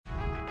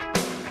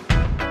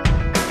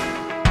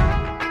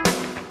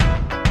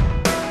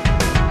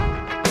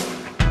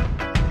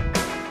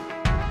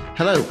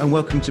Hello and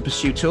welcome to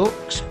Pursue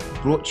Talks,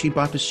 brought to you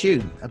by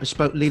Pursue, a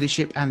bespoke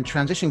leadership and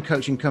transition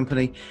coaching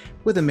company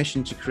with a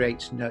mission to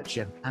create,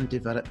 nurture and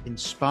develop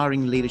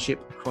inspiring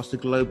leadership across the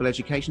global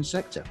education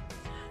sector.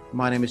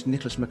 My name is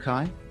Nicholas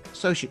Mackay,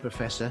 Associate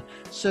Professor,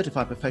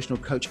 Certified Professional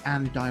Coach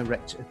and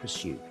Director of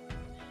Pursue.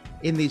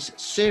 In these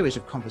series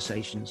of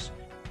conversations,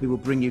 we will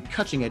bring you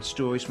cutting-edge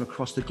stories from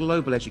across the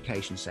global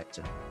education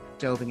sector,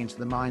 delving into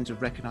the minds of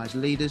recognised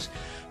leaders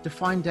to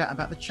find out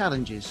about the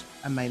challenges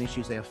and main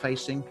issues they are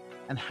facing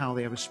and how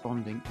they are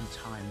responding in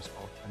times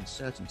of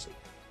uncertainty.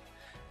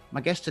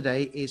 My guest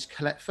today is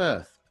Colette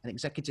Firth, an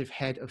executive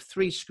head of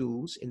 3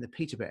 schools in the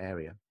Peterborough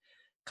area.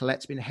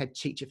 Colette's been a head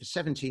teacher for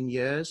 17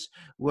 years,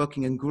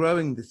 working and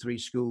growing the 3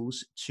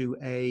 schools to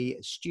a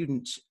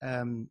student,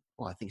 I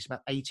think it's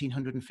about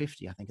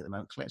 1,850, I think at the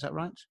moment. Colette, is that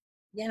right?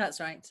 Yeah, that's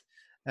right.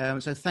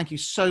 So thank you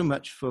so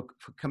much for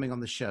coming on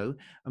the show.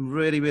 I'm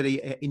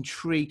really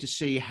intrigued to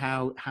see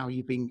how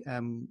you've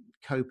been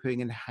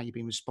coping and how you've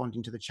been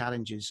responding to the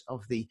challenges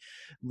of the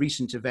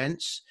recent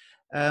events.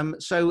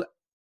 So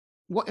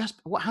what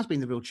has been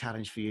the real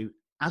challenge for you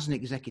as an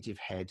executive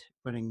head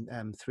running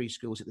 3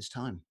 schools at this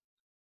time?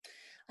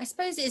 I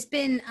suppose it's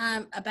been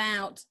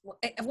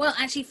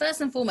actually,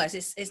 first and foremost,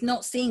 it's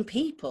not seeing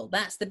people.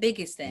 That's the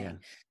biggest thing. Yeah.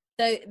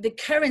 So the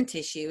current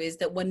issue is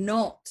that we're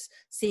not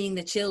seeing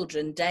the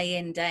children day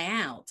in, day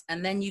out.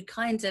 And then you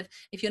kind of,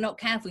 if you're not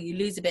careful, you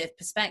lose a bit of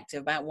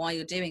perspective about why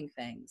you're doing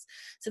things.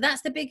 So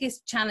that's the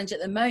biggest challenge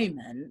at the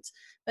moment.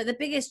 But the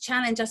biggest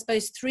challenge, I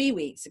suppose, 4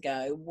 weeks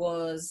ago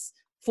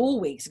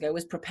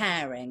was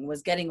preparing,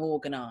 was getting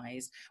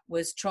organised,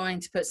 was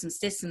trying to put some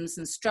systems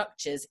and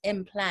structures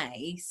in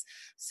place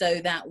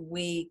so that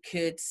we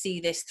could see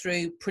this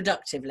through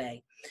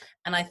productively.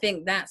 And I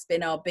think that's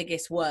been our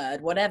biggest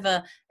word.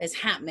 Whatever is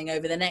happening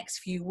over the next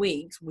few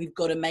weeks, we've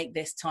got to make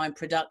this time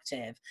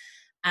productive.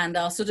 And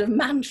our sort of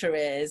mantra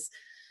is,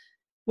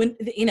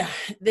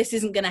 this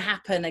isn't going to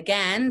happen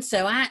again.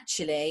 So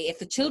actually, if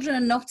the children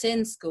are not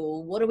in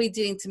school, what are we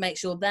doing to make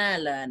sure they're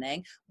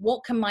learning?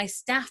 What can my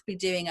staff be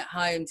doing at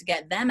home to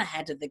get them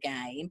ahead of the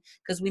game?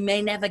 Because we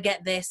may never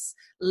get this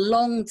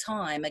long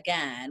time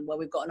again where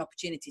we've got an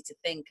opportunity to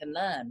think and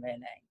learn, really.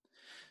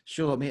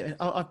 Sure. I mean,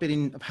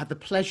 I've had the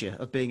pleasure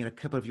of being in a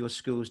couple of your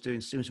schools doing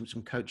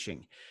some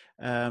coaching,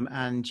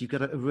 and you've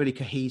got a really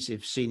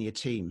cohesive senior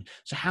team.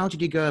 So how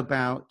did you go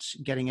about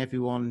getting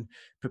everyone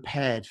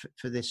prepared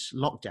for this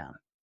lockdown?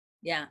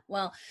 Yeah,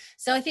 well,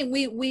 so I think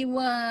we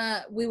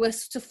were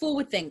sort of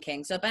forward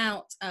thinking. So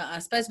about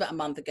a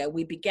month ago,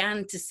 we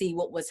began to see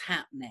what was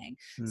happening.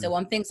 So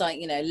on things like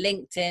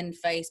LinkedIn,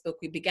 Facebook,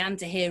 we began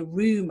to hear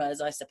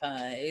rumours, I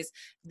suppose,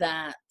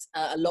 that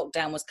a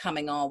lockdown was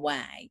coming our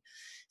way.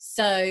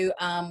 So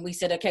we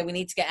said, okay, we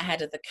need to get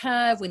ahead of the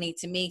curve. We need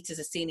to meet as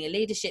a senior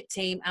leadership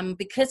team. And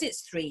because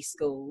it's 3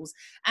 schools,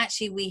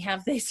 actually, we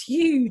have this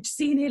huge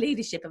senior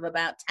leadership of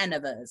about 10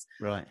 of us.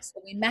 Right.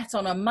 So we met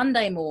on a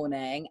Monday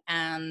morning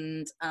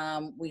and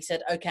we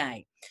said,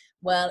 okay,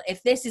 well,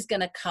 if this is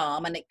going to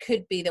come, and it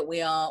could be that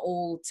we are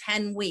all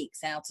 10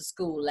 weeks out of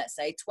school, let's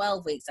say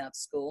 12 weeks out of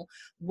school,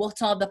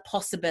 what are the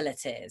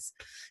possibilities?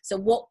 So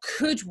what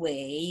could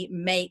we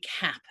make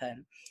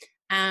happen?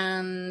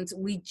 And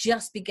we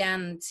just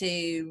began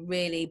to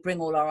really bring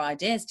all our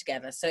ideas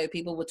together. So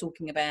people were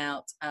talking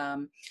about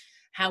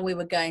how we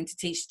were going to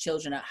teach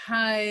children at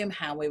home,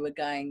 how we were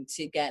going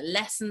to get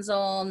lessons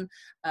on,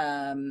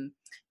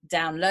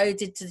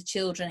 downloaded to the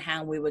children,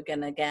 how we were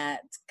going to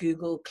get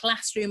Google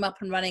Classroom up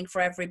and running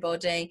for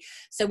everybody.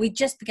 So we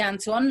just began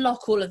to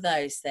unlock all of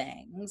those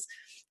things.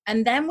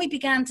 And then we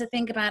began to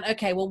think about,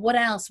 okay, well, what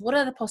else? What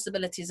other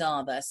possibilities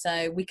are there?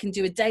 So we can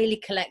do a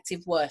daily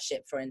collective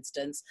worship, for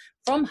instance,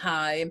 from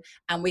home,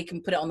 and we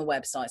can put it on the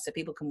website so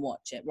people can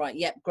watch it. Right,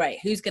 yep, great.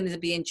 Who's going to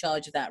be in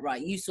charge of that?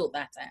 Right, you sort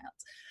that out.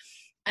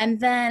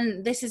 And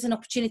then this is an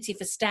opportunity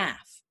for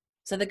staff.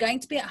 So they're going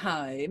to be at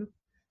home.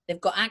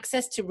 They've got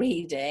access to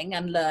reading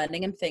and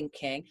learning and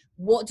thinking.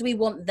 What do we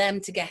want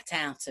them to get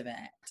out of it?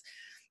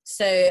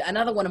 So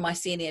another one of my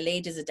senior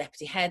leaders, a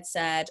deputy head,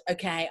 said,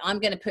 okay, I'm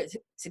going to put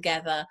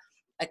together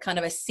a kind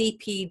of a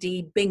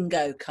CPD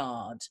bingo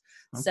card.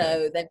 Okay.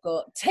 So they've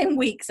got 10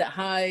 weeks at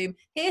home.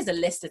 Here's a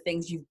list of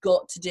things you've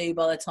got to do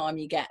by the time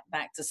you get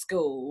back to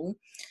school.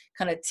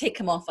 Kind of tick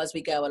them off as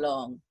we go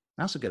along.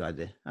 That's a good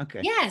idea.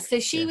 Okay. Yeah,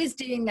 so she was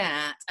doing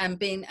that and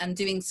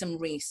doing some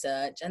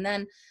research. And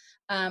then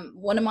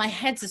one of my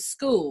heads of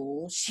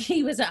school,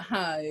 she was at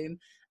home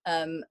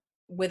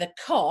with a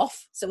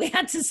cough, so we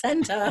had to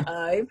send her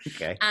home.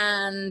 Okay.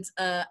 And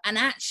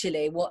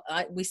actually,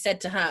 we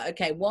said to her,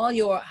 okay, while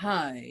you're at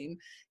home,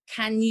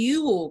 can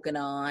you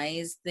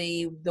organise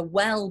the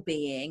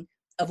well-being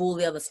of all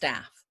the other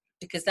staff?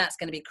 Because that's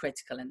going to be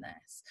critical in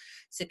this.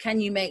 So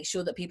can you make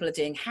sure that people are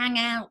doing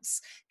hangouts?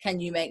 Can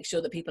you make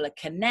sure that people are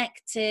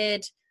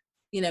connected?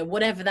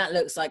 Whatever that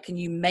looks like, can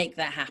you make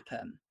that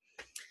happen?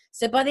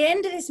 So by the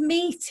end of this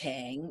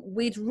meeting,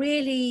 we'd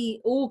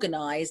really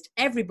organised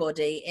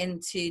everybody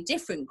into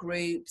different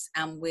groups,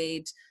 and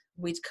we'd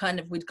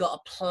got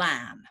a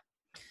plan.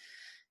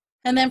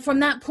 And then from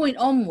that point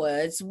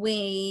onwards,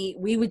 we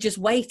were just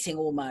waiting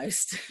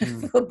almost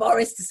for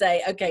Boris to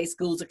say, okay,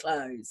 schools are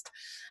closed.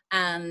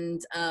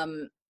 And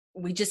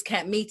we just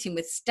kept meeting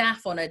with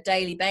staff on a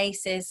daily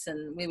basis,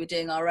 and we were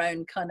doing our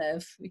own kind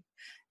of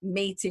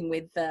meeting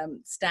with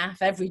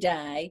staff every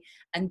day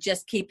and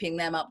just keeping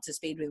them up to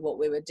speed with what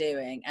we were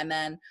doing. And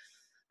then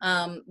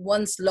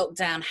once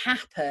lockdown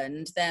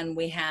happened, then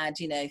we had,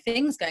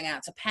 things going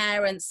out to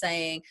parents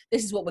saying,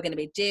 this is what we're going to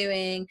be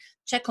doing,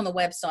 check on the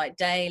website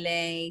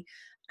daily.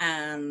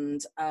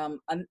 And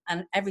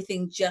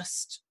everything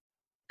just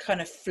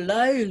kind of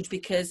flowed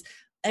because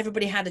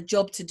everybody had a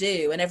job to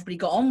do and everybody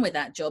got on with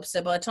that job.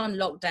 So by the time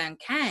lockdown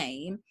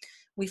came,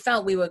 we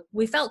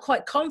felt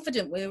quite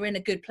confident we were in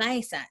a good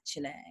place,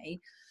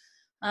 actually.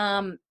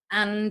 And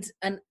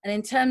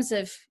in terms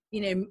of,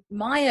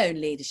 my own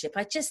leadership,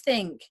 I just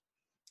think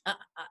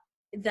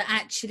that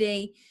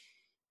actually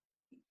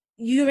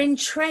you're in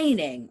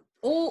training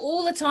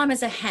all the time.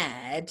 As a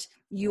head,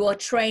 you are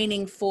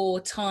training for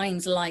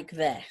times like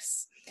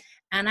this.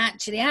 And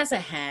actually, as a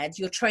head,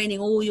 you're training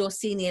all your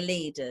senior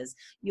leaders.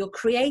 You're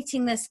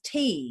creating this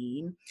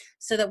team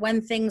so that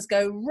when things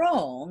go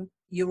wrong,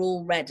 you're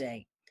all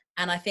ready.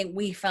 And I think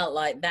we felt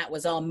like that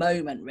was our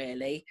moment,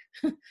 really.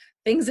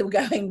 Things were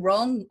going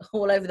wrong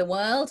all over the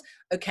world.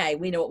 Okay,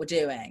 we know what we're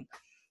doing.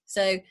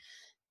 So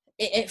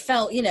it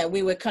felt,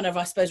 we were kind of,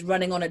 I suppose,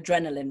 running on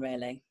adrenaline,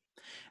 really.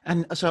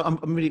 And so I'm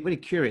really, really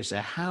curious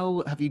there.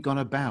 How have you gone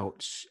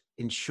about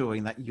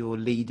ensuring that your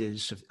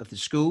leaders of the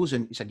schools,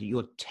 and you said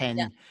your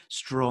 10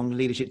 strong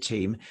leadership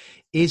team,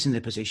 is in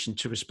a position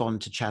to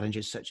respond to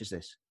challenges such as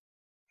this?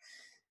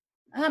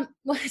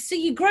 Well, so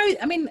you grow,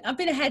 I've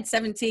been ahead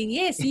 17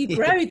 years, so you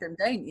grow them,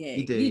 don't you?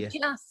 You do,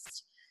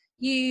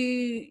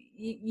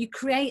 you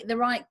create the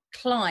right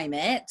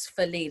climate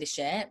for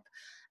leadership,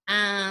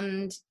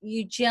 and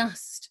you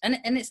just, and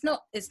it's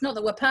not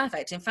that we're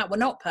perfect. In fact, we're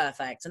not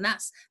perfect. And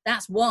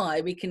that's why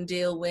we can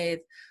deal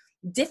with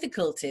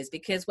difficulties,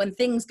 because when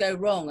things go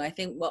wrong, I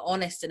think we're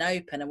honest and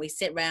open, and we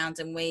sit around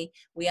and we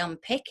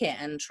unpick it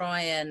and try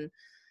and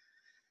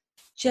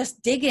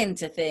just dig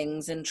into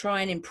things and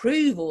try and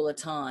improve all the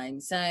time.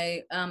 So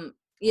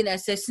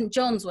so St.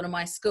 John's, one of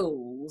my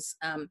schools,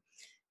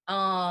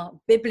 our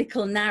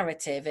biblical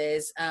narrative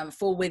is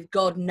for with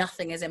God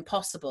nothing is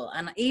impossible.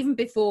 And even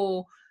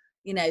before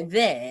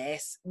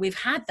this, we've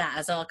had that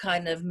as our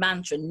kind of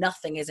mantra: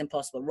 nothing is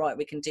impossible. Right,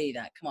 we can do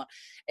that, come on.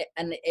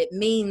 And it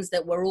means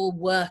that we're all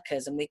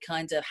workers, and we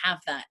kind of have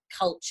that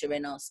culture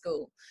in our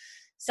school.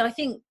 So I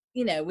think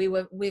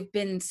we've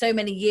been so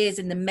many years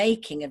in the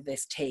making of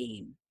this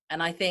team,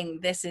 and I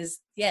think this is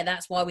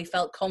that's why we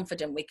felt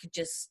confident we could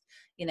just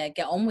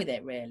get on with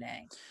it,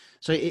 really.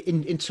 So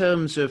in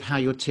terms of how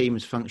your team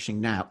is functioning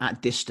now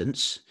at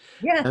distance,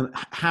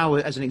 how,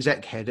 as an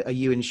exec head, are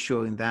you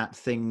ensuring that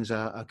things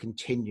are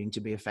continuing to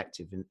be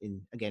effective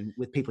in again,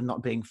 with people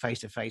not being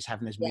face-to-face,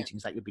 having those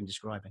meetings that you've been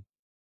describing?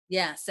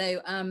 Yeah,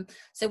 so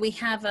we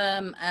have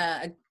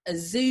a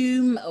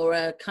Zoom or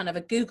a kind of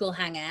a Google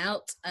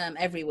Hangout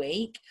every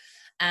week,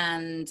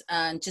 and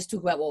just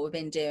talk about what we've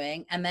been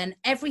doing. And then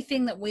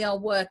everything that we are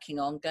working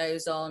on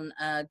goes on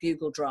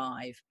Google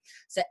Drive,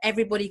 so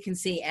everybody can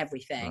see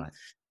everything. Right.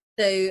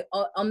 So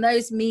on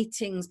those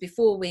meetings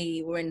before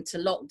we were into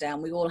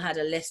lockdown, we all had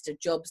a list of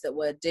jobs that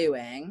we're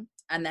doing,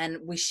 and then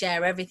we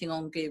share everything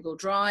on Google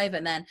Drive,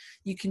 and then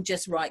you can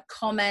just write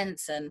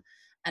comments and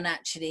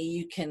actually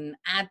you can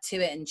add to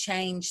it and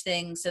change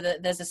things, so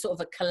that there's a sort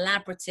of a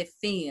collaborative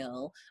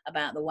feel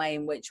about the way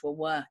in which we're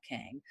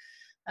working.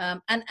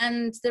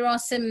 And there are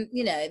some,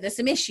 there's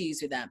some issues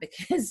with that,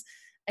 because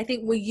I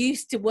think we're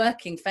used to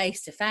working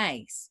face to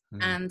face.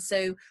 And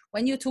so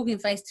when you're talking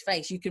face to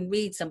face, you can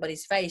read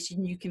somebody's face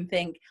and you can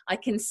think, I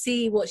can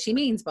see what she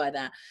means by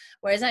that.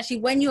 Whereas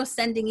actually when you're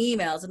sending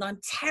emails, and I'm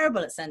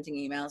terrible at sending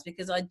emails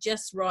because I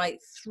just write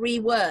 3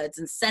 words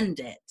and send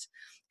it,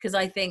 because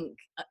I think,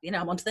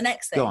 I'm on to the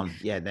next thing. Go on,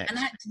 next.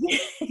 And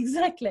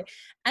exactly.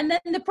 And then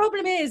the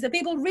problem is that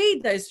people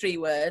read those 3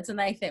 words and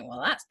they think,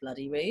 well, that's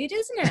bloody rude,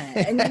 isn't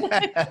it? And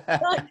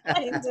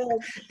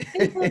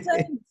people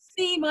don't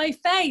see my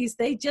face.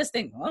 They just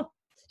think, well,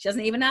 she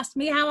hasn't even asked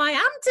me how I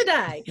am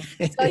today.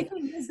 So I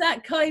think there's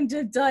that kind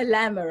of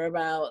dilemma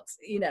about,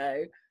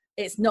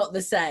 it's not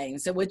the same.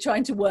 So we're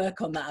trying to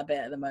work on that a bit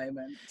at the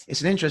moment.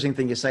 It's an interesting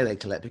thing you say there,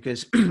 Colette,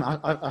 because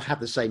I have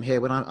the same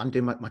here when I'm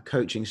doing my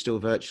coaching still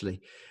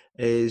virtually,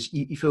 is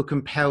you feel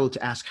compelled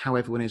to ask how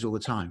everyone is all the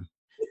time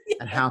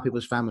and how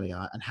people's family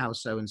are and how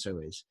so-and-so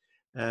is.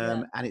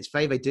 And it's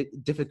very, very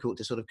difficult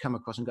to sort of come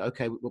across and go,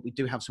 okay, well, we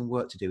do have some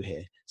work to do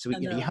here. So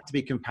you have to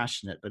be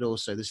compassionate, but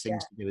also there's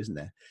things to do, isn't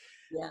there?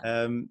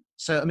 Yeah.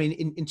 So,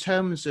 in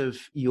terms of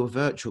your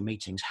virtual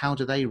meetings, how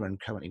do they run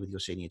currently with your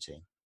senior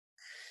team?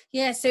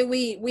 Yeah, so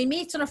we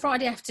meet on a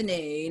Friday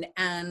afternoon,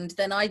 and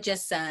then I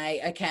just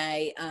say,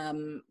 okay,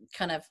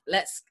 kind of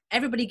let's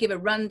everybody give a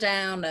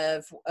rundown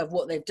of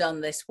what they've done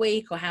this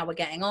week or how we're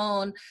getting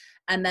on,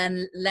 and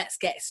then let's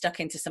get stuck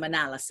into some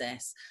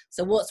analysis.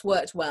 So what's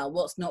worked well,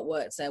 what's not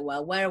worked so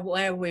well,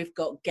 where we've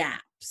got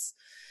gaps.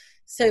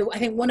 So I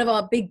think one of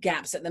our big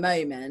gaps at the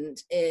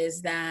moment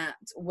is that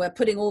we're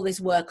putting all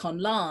this work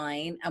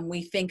online and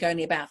we think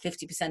only about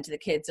 50% of the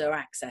kids are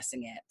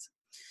accessing it.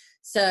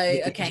 So,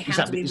 okay,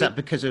 is that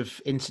because of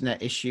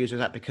internet issues, or is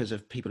that because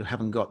of people who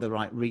haven't got the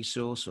right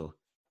resource, or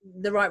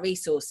the right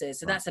resources?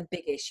 So right. That's a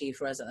big issue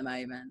for us at the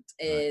moment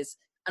Right.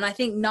 and I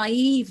think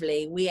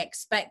naively we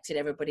expected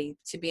everybody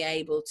to be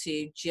able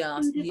to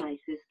just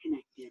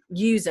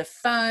use a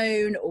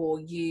phone or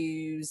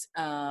use,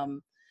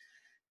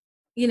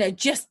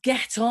 just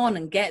get on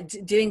and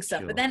get doing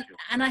stuff. But then,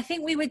 and I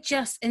think we were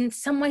just in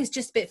some ways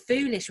just a bit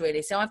foolish,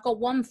 really. So I've got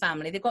one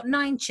family, they've got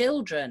 9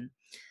 children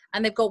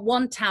and they've got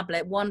 1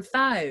 tablet, 1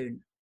 phone.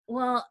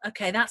 Well,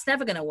 okay, that's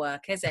never going to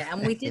work, is it?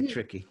 And we didn't,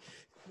 tricky.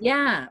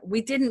 Yeah,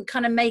 we didn't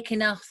kind of make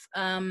enough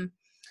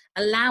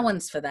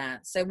allowance for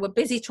that. So we're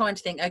busy trying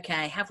to think,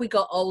 okay, have we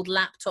got old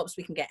laptops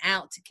we can get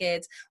out to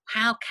kids?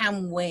 How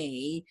can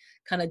we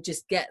kind of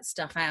just get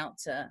stuff out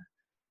to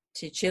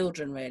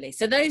children, really?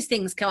 So those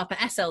things come up at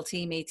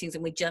SLT meetings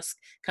and we just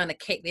kind of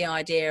kick the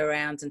idea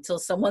around until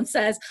someone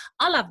says,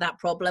 I'll have that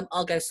problem,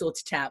 I'll go sort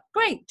it out.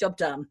 Great, job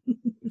done.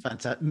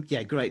 Fantastic.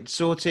 Yeah, great.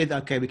 Sorted.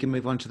 Okay, we can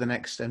move on to the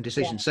next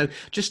decision. Yeah. So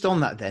just on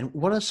that then,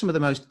 what are some of the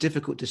most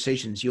difficult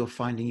decisions you're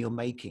finding you're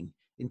making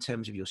in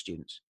terms of your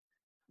students?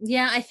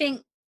 Yeah, I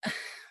think,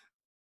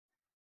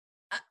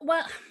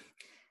 well,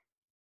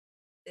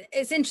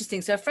 it's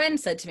interesting. So a friend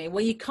said to me,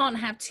 well, you can't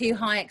have too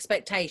high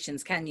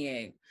expectations, can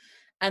you?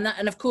 And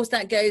of course,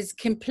 that goes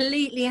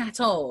completely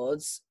at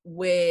odds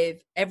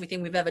with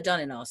everything we've ever done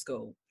in our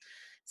school.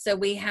 So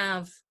we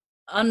have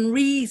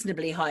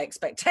unreasonably high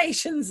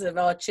expectations of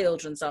our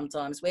children.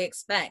 Sometimes we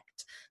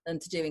expect them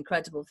to do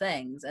incredible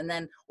things. And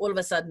then all of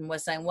a sudden we're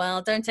saying,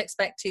 well, don't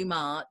expect too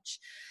much.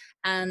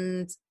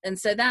 And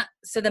so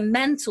the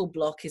mental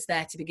block is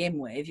there to begin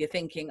with. You're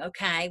thinking,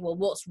 okay, well,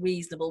 what's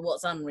reasonable,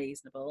 what's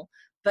unreasonable?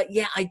 But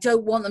yeah, I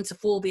don't want them to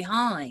fall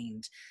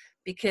behind,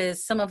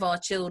 because some of our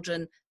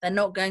children, they're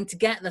not going to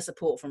get the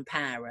support from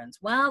parents.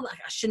 Well, I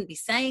shouldn't be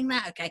saying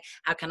that. Okay,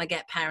 how can I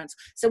get parents?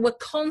 So we're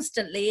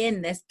constantly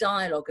in this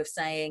dialogue of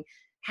saying,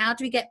 how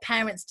do we get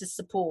parents to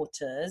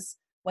support us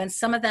when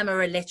some of them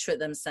are illiterate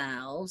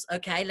themselves?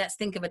 Okay, let's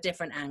think of a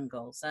different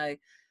angle. So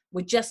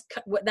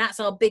that's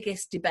our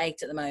biggest debate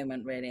at the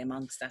moment, really,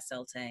 amongst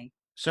SLT.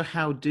 So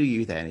how do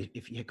you then,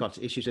 if you've got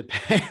issues with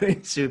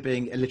parents who are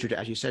being illiterate,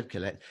 as you said,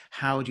 Colette,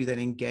 how do you then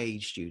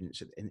engage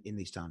students in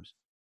these times?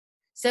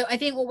 So I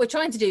think what we're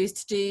trying to do is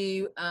to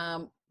do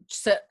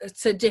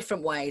so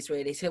different ways,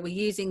 really. So we're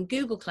using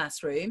Google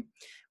Classroom.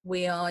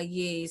 We are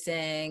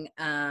using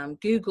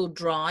Google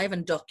Drive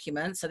and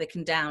Documents so they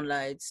can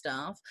download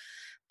stuff.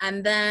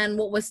 And then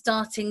what we're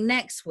starting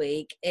next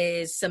week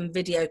is some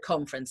video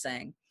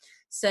conferencing.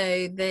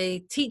 So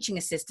the teaching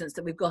assistants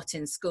that we've got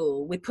in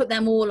school, we put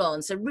them all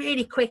on. So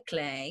really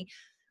quickly,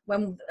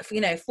 when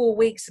 4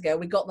 weeks ago,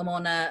 we got them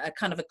on a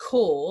kind of a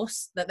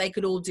course that they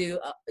could all do,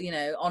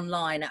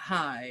 online at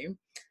home.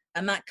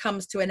 And that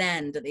comes to an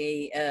end at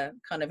the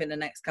kind of in the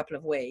next couple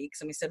of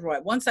weeks. And we said,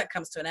 right, once that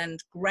comes to an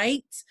end,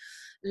 great.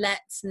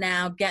 Let's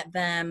now get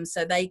them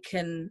so they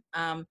can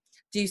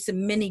do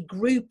some mini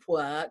group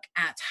work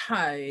at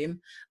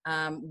home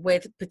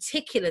with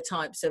particular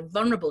types of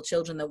vulnerable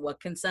children that we're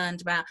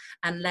concerned about.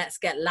 And let's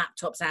get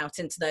laptops out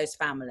into those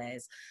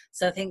families.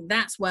 So I think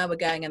that's where we're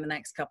going in the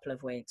next couple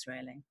of weeks,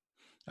 really.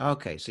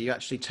 Okay, so you're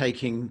actually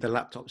taking the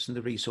laptops and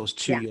the resource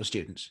to your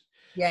students.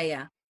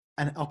 Yeah.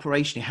 And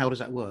operationally, how does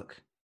that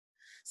work?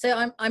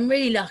 So I'm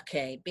really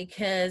lucky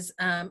because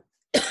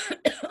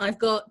I've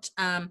got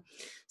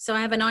so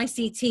I have an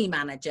ICT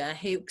manager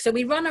so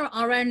we run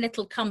our own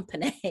little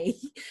company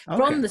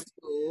from the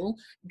school,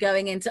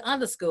 going into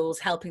other schools,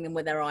 helping them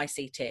with their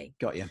ICT.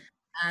 Got you.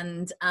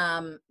 And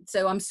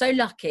so I'm so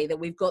lucky that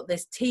we've got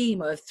this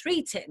team of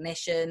 3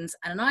 technicians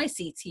and an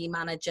ICT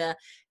manager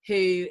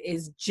who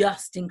is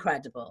just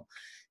incredible.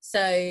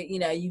 So,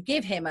 you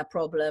give him a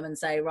problem and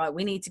say, right,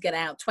 we need to get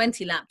out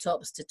 20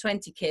 laptops to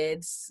 20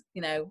 kids,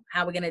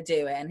 how are we going to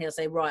do it? And he'll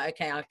say, right,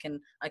 okay, I can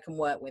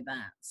work with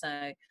that.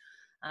 So,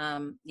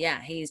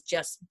 he's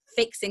just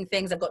fixing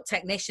things. I've got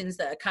technicians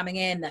that are coming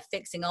in, they're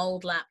fixing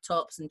old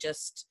laptops and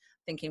just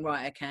thinking,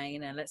 right, okay,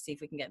 let's see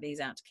if we can get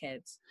these out to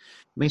kids.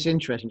 I mean, it's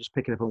interesting, just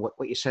picking up on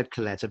what you said,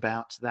 Colette,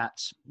 about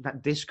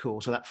that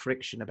discourse or that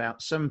friction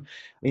about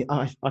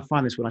I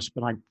find this when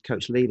I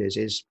coach leaders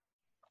is,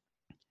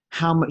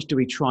 how much do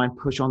we try and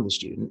push on the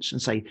students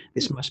and say,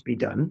 this must be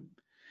done?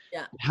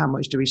 Yeah. How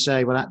much do we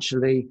say, well,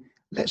 actually,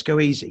 let's go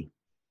easy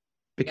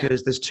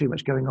because there's too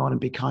much going on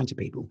and be kind to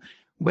people?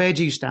 Where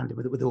do you stand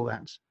with all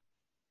that?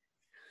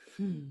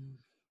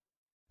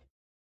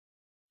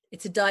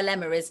 It's a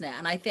dilemma, isn't it?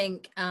 And I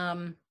think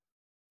I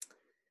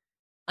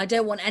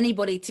don't want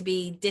anybody to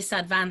be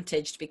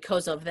disadvantaged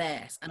because of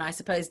this. And I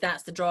suppose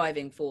that's the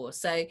driving force.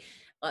 So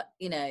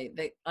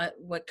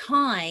we're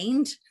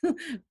kind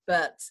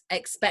but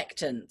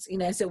expectant,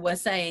 so we're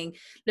saying,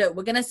 look,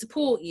 we're going to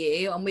support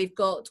you, and we've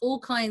got all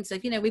kinds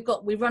of,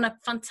 we run a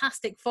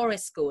fantastic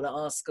forest school at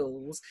our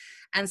schools,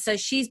 and so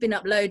she's been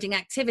uploading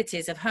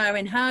activities of her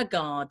in her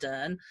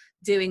garden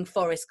doing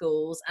forest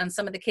schools, and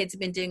some of the kids have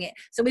been doing it.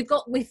 So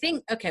we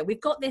think, okay,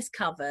 we've got this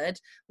covered.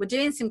 We're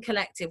doing some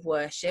collective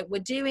worship. We're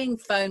doing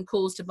phone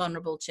calls to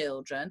vulnerable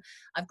children.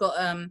 I've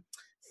got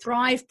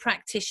Thrive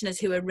practitioners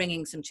who are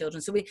ringing some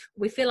children. So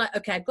we feel like,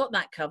 okay, I've got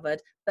that covered,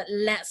 but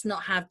let's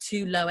not have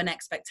too low an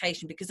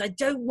expectation, because I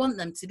don't want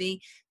them to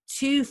be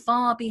too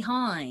far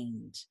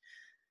behind.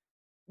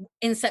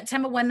 In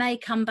September, when they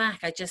come back,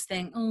 I just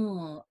think,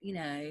 oh,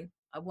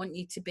 I want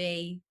you to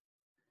be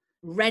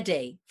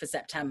ready for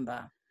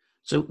September.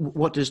 So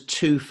what does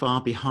too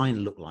far behind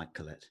look like,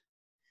 Colette?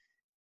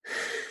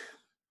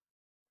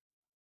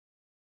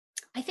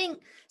 I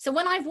think, so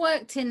when I've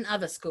worked in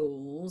other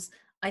schools,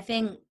 I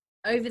think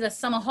over the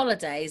summer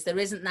holidays, there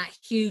isn't that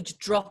huge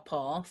drop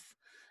off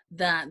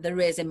that there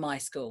is in my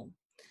school.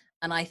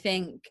 And I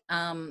think,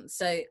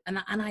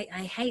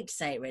 I hate to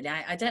say it really,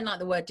 I don't like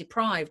the word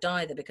deprived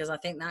either, because I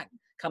think that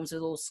comes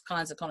with all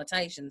kinds of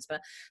connotations,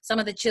 but some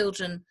of the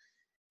children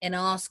in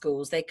our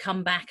schools, they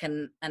come back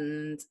and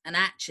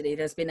actually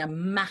there's been a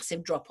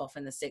massive drop off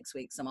in the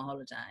 6-week summer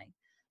holiday,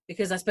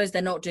 because I suppose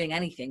they're not doing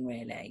anything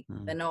really.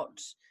 They're not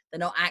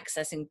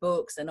accessing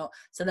books. They're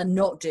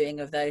not doing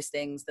of those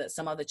things that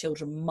some other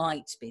children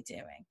might be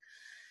doing.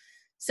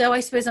 So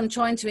I suppose I'm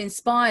trying to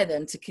inspire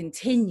them to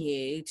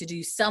continue to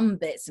do some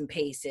bits and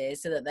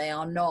pieces so that they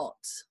are not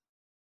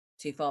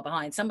too far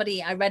behind.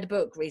 I read a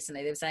book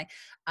recently, they were saying,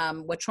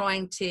 we're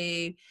trying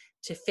to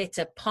fit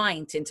a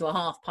pint into a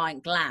half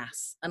pint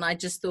glass. And I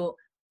just thought,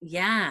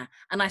 yeah.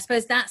 And I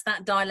suppose that's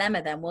that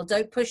dilemma then. Well,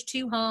 don't push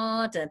too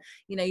hard. And,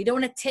 you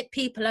don't want to tip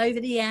people over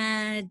the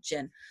edge.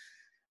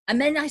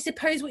 And then I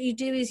suppose what you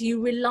do is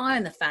you rely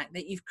on the fact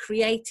that you've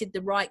created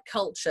the right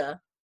culture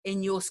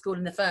in your school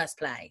in the first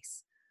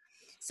place.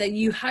 So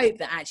you hope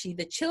that actually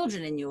the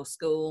children in your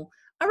school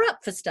are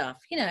up for stuff.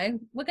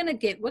 We're going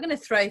to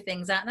throw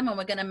things at them, and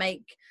we're going to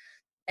make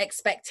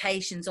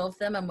expectations of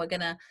them, and we're going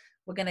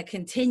to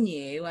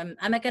continue, and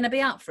they're going to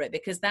be up for it,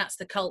 because that's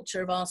the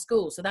culture of our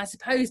school. So I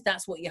suppose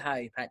that's what you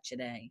hope,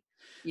 actually.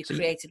 You've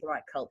created the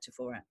right culture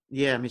for it.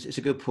 Yeah, I mean, it's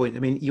a good point. I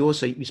mean, you've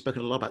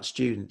spoken a lot about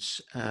students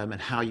and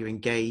how you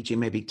engage in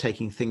maybe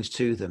taking things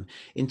to them.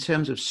 In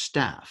terms of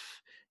staff,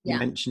 you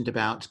mentioned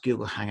about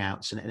Google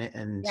Hangouts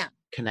and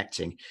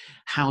connecting.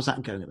 How's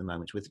that going at the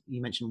moment?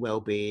 You mentioned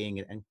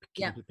well-being and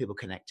keeping people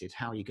connected.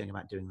 How are you going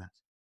about doing that?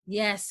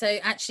 Yeah, so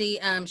actually,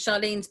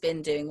 Charlene's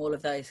been doing all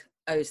of those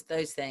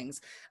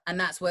things, and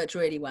that's worked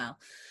really well.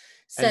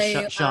 So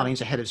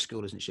Charlene's a head of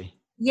school, isn't she?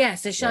 Yeah,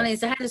 so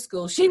Charlene's the head of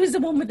school. She was the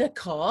one with the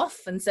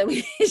cough, and so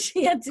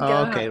she had to go.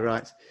 Oh, okay,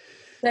 right.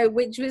 So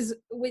which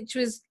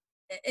was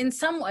in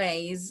some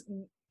ways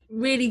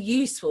really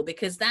useful,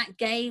 because that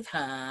gave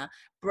her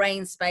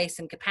brain space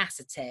and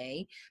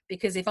capacity.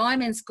 Because if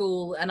I'm in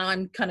school and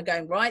I'm kind of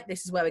going, right,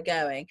 this is where we're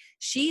going,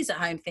 she's at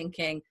home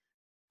thinking,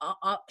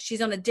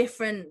 she's on a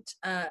different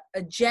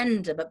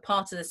agenda, but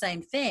part of the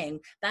same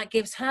thing. That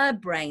gives her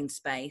brain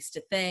space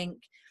to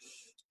think,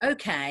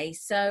 okay,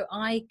 so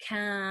I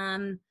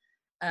can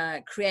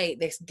create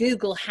this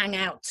Google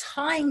Hangout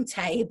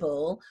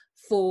timetable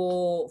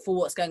for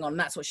what's going on. And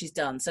that's what she's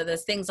done. So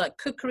there's things like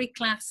cookery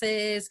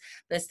classes,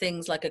 there's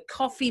things like a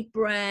coffee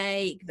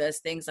break, there's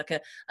things like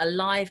a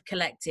live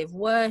collective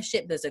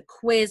worship, there's a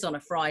quiz on a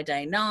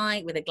Friday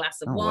night with a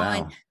glass of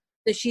wine. Wow.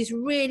 So she's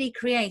really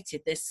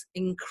created this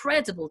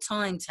incredible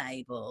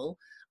timetable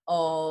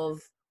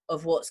of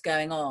what's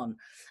going on.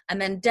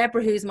 And then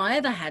Deborah, who's my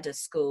other head of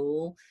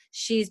school,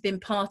 she's been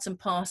part and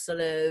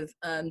parcel of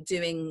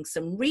doing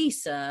some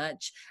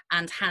research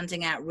and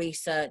handing out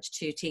research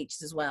to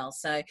teachers as well.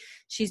 So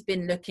she's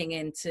been looking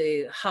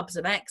into hubs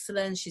of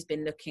excellence. She's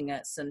been looking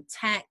at some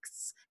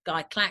texts,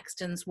 Guy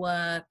Claxton's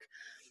work.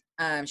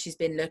 She's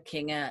been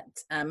looking at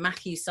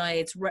Matthew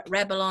Syed's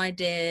Rebel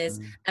Ideas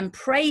and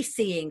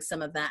seeing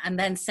some of that and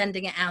then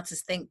sending it out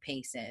as think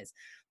pieces.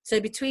 So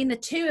between the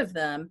two of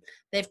them,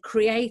 they've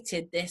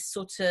created this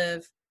sort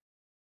of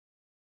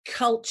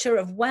culture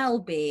of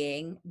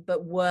well-being,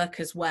 but work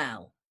as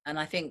well. And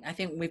I think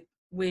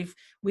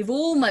we've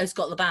almost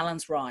got the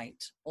balance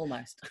right,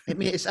 almost. I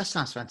mean, that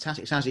sounds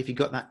fantastic. It sounds like you've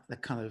got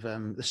that kind of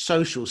the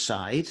social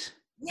side,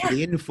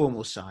 the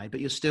informal side, but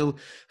you're still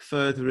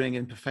furthering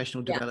in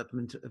professional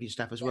development of your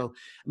staff as well.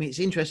 I mean, it's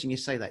interesting you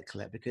say that,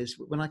 Colette, because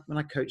when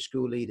I coach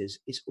school leaders,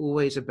 it's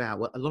always about,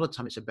 well, a lot of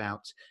time it's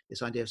about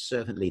this idea of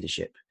servant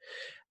leadership.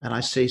 And I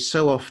see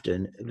so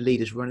often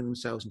leaders running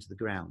themselves into the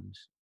ground,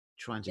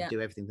 trying to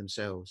do everything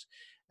themselves.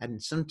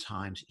 And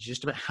sometimes it's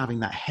just about having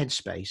that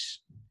headspace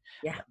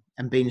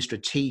and being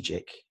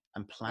strategic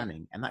and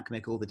planning, and that can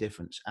make all the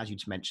difference. As you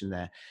mentioned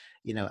there,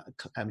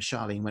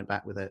 Charlene went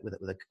back with a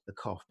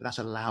cough, but that's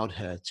allowed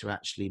her to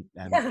actually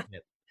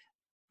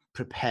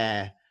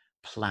prepare,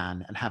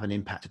 plan, and have an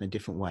impact in a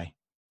different way.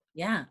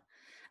 Yeah,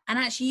 and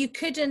actually, you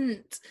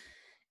couldn't.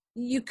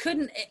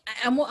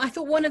 And what I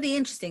thought one of the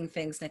interesting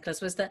things,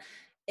 Nicholas, was that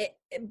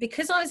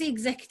because I was the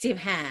executive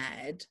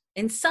head,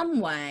 in some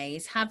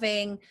ways,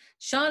 having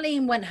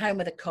Charlene went home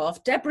with a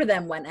cough, Deborah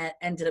then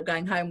ended up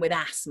going home with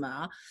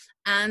asthma.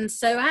 And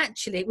so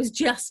actually it was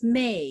just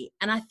me.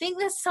 And I think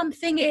there's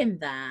something in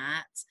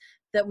that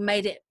that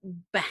made it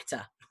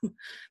better.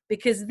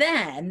 Because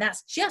then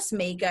that's just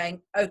me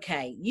going,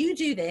 okay, you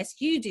do this,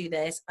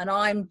 and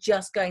I'm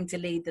just going to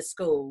lead the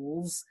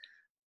schools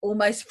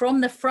almost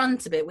from the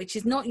front of it, which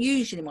is not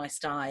usually my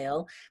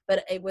style,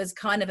 but it was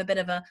kind of a bit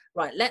of a,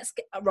 right,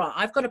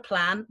 I've got a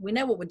plan. We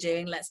know what we're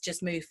doing. Let's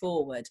just move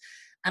forward.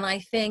 And I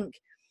think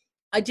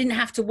I didn't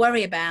have to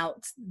worry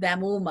about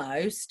them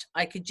almost.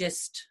 I could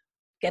just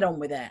get on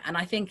with it. And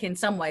I think in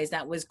some ways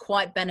that was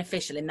quite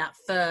beneficial in that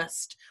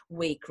first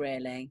week,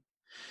 really.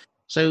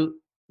 So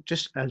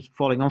just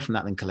following on from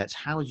that then, Colette,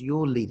 how has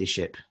your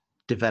leadership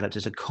developed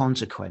as a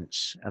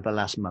consequence of the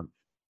last month?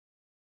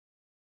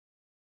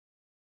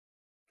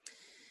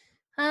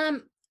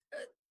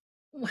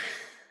 Well,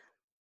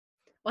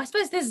 I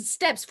suppose there's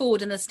steps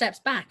forward and there's steps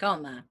back,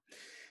 aren't there?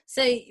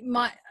 So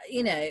my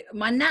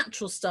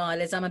natural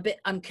style is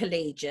I'm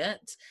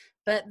collegiate,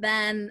 but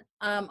then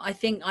I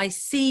think I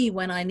see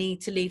when I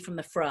need to lead from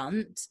the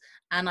front,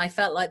 and I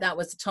felt like that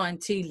was the time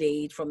to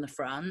lead from the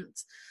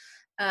front.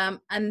 And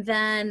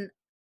then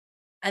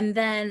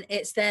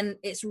it's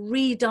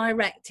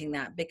redirecting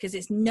that, because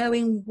it's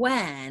knowing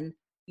when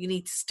you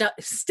need to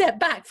step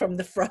back from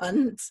the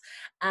front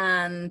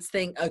and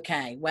think,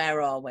 okay,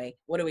 where are we?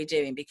 What are we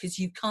doing? Because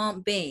you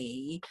can't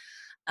be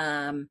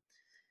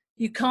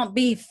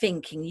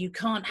thinking, you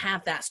can't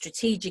have that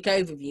strategic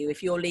overview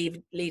if you're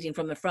leading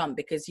from the front,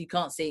 because you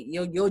can't see,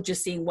 you're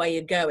just seeing where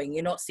you're going.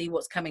 You're not seeing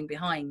what's coming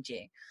behind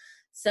you.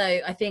 So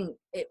I think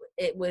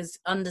it was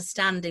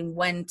understanding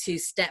when to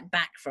step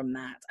back from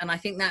that. And I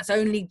think that's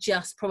only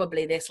just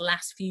probably this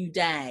last few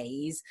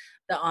days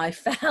that I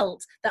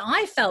felt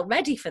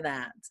ready for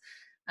that.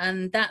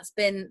 And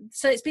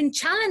it's been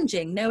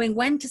challenging, knowing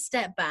when to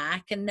step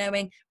back and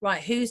knowing,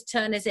 right, whose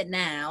turn is it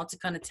now to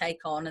kind of take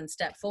on and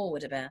step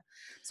forward a bit.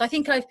 So I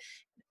think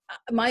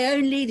my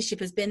own leadership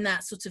has been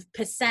that sort of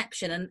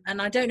perception,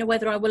 and I don't know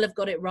whether I will have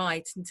got it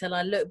right until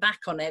I look back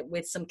on it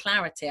with some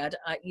clarity.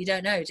 You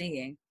don't know, do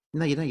you?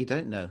 No, you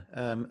don't know.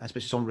 I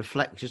suppose it's on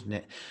reflection, isn't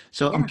it?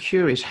 So yeah. I'm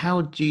curious,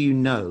 how did you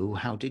know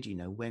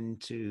when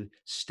to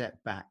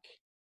step back?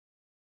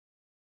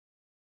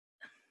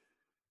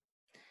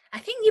 I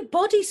think your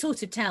body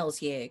sort of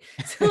tells you.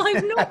 So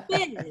I've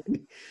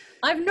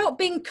not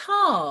been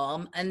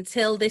calm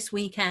until this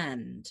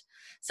weekend.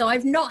 So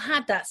I've not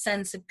had that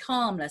sense of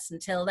calmness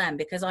until then,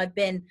 because I've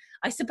been,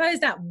 I suppose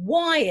that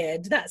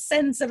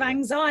sense of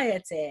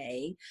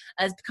anxiety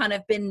has kind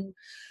of been,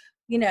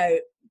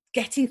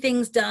 getting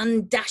things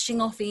done,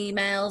 dashing off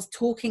emails,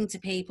 talking to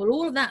people,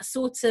 all of that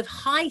sort of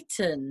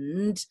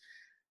heightened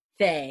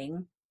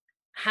thing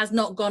has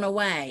not gone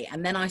away.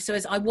 And then I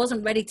suppose I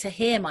wasn't ready to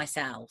hear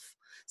myself.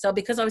 So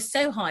because I was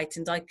so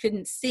heightened, I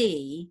couldn't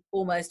see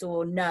almost,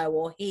 or know,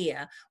 or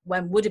hear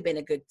when would have been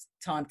a good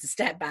time to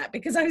step back,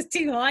 because I was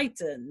too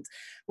heightened.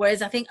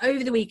 Whereas I think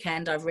over the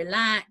weekend, I've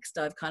relaxed.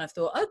 I've kind of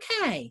thought,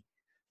 okay,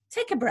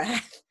 take a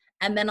breath.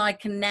 And then I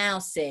can now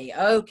see,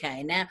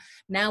 okay,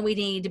 now we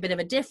need a bit of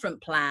a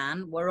different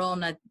plan. We're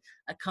on a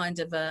kind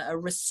of a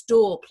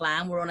restore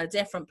plan. We're on a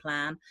different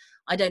plan.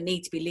 I don't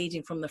need to be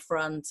leading from the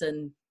front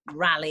and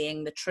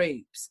rallying the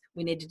troops.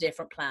 We need a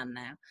different plan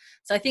now.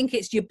 So I think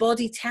it's your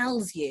body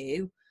tells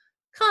you,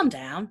 calm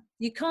down,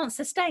 you can't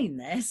sustain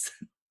this.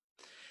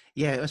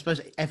 Yeah, I suppose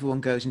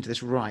everyone goes into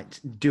this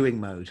doing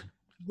mode.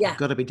 Yeah, I've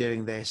got to be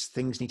doing this,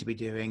 things need to be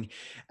doing.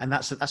 And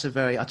that's a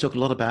very, I talk a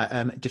lot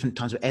about different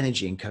kinds of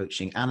energy in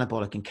coaching,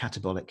 anabolic and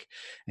catabolic.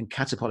 And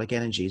catabolic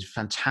energy is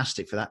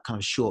fantastic for that kind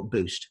of short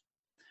boost.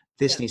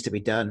 This needs to be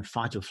done,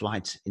 fight or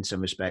flight in some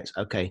respects.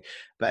 Okay.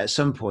 But at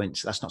some point,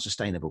 that's not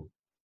sustainable.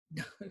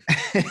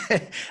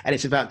 And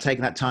it's about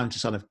taking that time to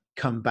sort of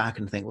come back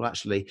and think, well,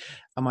 actually,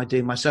 am I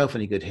doing myself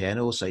any good here? And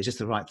also, is this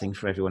the right thing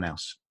for everyone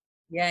else?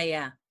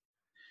 Yeah.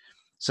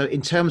 So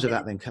in terms of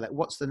that then, Colette,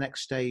 what's the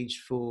next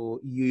stage for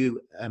you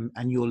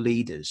and your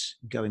leaders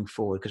going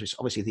forward? Because it's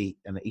obviously the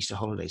Easter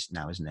holidays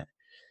now, isn't it?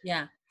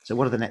 Yeah. So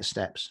what are the next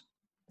steps?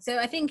 So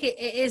I think it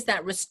is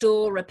that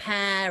restore,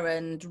 repair,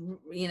 and,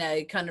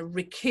 kind of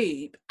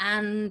recoup,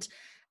 and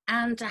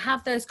to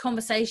have those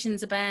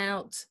conversations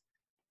about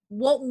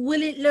what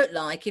will it look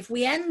like if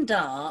we end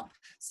up,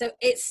 so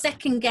it's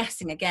second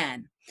guessing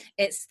again.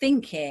 It's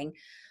thinking,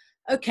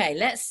 okay,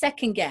 let's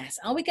second guess.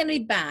 Are we going to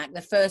be back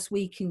the first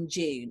week in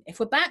June? If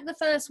we're back the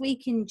first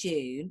week in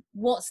June,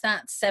 what's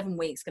that 7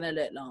 weeks going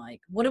to look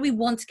like? What do we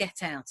want to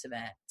get out of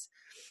it?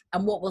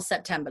 And what will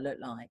September look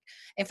like?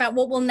 In fact,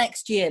 what will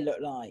next year look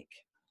like,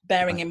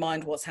 bearing in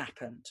mind what's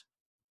happened?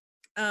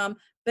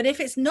 But if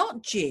it's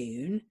not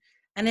June,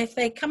 and if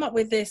they come up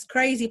with this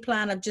crazy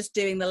plan of just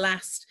doing the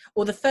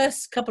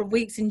first couple of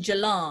weeks in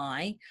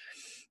July,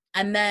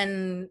 and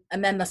then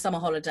the summer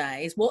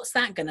holidays, what's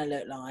that going to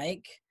look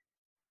like?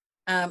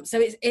 So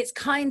it's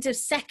kind of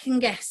second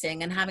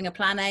guessing and having a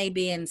plan A,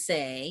 B, and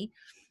C,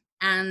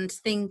 and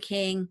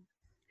thinking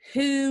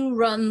who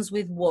runs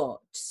with what.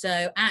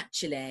 So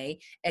actually,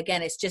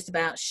 again, it's just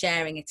about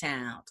sharing it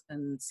out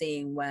and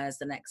seeing where's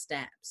the next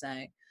step.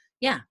 So,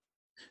 yeah.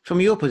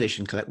 From your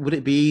position, Colette, would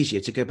it be easier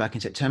to go back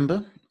in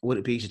September? Or would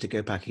it be easier to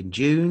go back in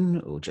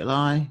June or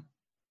July?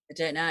 I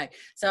don't know.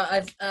 So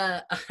I've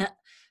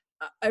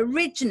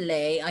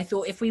originally I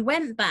thought if we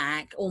went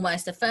back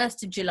almost the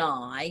 1st of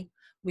July,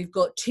 we've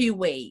got 2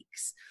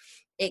 weeks.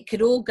 It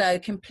could all go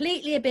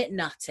completely a bit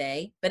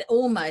nutty, but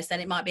almost then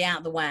it might be out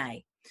of the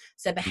way.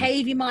 So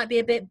behavior might be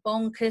a bit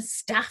bonkers,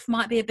 staff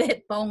might be a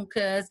bit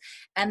bonkers,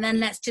 and then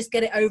let's just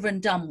get it over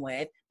and done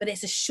with. But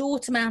it's a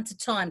short amount of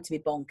time to be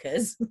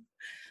bonkers.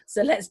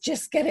 So let's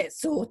just get it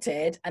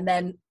sorted. And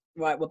then,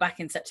 right, we're back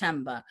in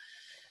September.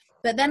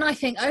 But then I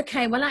think,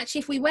 okay, well, actually,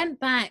 if we went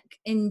back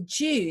in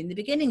June, the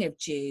beginning of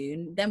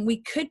June, then we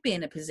could be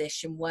in a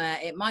position where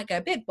it might go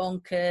a bit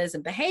bonkers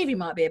and behavior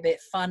might be a bit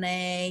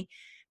funny.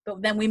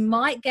 But then we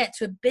might get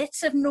to a bit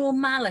of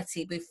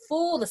normality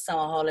before the summer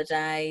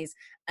holidays,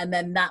 and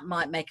then that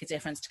might make a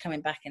difference to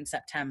coming back in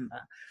September.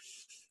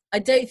 I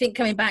don't think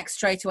coming back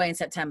straight away in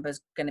September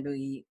is going to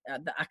be,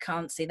 I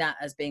can't see that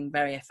as being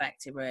very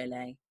effective,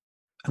 really.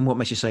 And what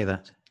makes you say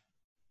that?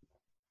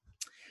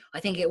 I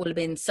think it will have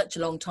been such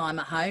a long time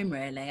at home,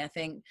 really. I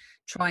think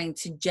trying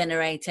to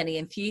generate any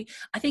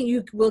I think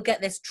you will get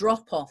this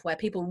drop off where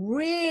people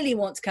really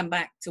want to come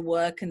back to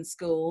work and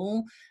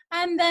school,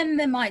 and then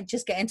they might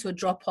just get into a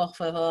drop off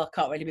of, oh, I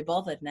can't really be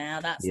bothered now.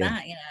 That's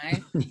that, you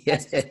know.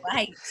 Let's just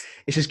wait.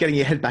 It's just getting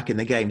your head back in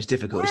the game is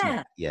difficult,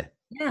 isn't it?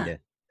 Yeah.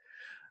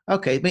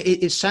 Okay, but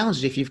it sounds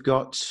as if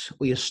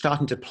you're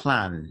starting to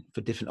plan for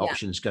different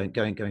options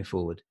going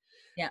forward.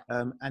 Yeah.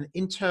 And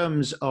in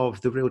terms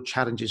of the real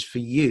challenges for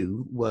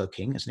you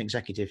working as an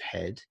executive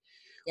head,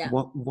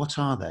 what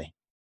are they?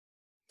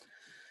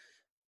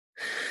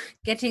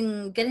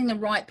 Getting the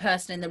right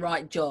person in the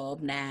right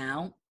job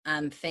now,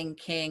 and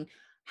thinking,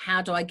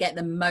 how do I get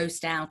the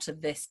most out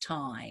of this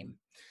time?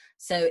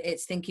 So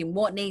it's thinking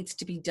what needs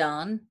to be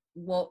done,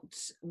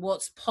 what's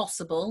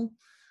possible,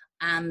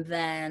 and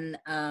then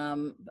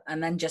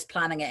just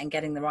planning it and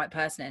getting the right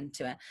person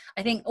into it.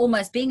 I think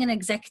almost being an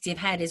executive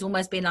head is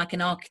almost being like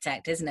an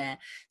architect, isn't it?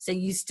 So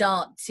you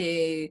start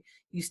to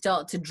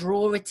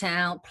draw it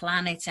out,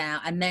 plan it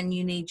out, and then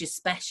you need your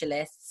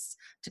specialists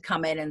to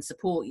come in and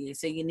support you.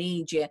 So you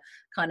need your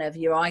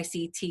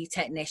ICT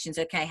technicians.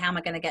 Okay, how am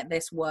I going to get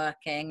this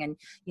working? And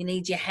you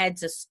need your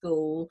heads of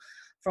school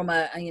from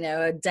a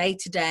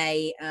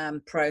day-to-day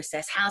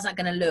process. How's that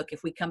going to look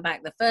if we come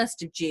back the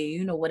 1st of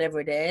June or whatever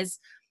it is?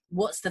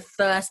 What's the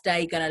first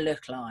day going to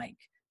look like?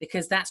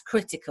 Because that's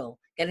critical.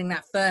 Getting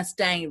that first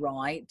day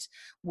right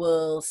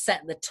will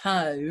set the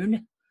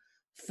tone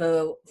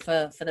for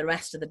the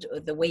rest of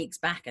the weeks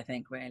back, I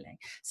think, really.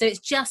 So it's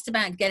just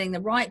about getting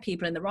the right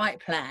people in the right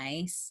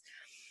place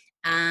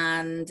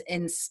and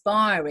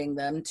inspiring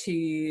them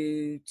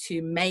to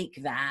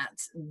make that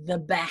the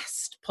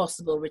best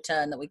possible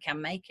return that we can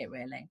make it,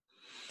 really.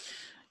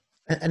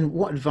 And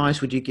what advice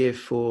would you give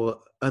for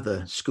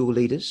other school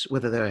leaders,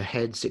 whether they're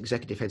heads,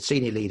 executive heads,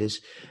 senior leaders,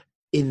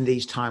 in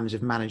these times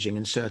of managing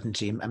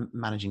uncertainty and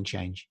managing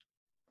change?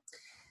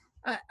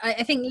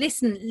 I think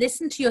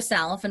listen to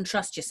yourself and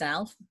trust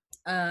yourself.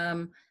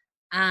 And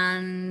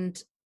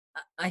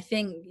I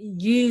think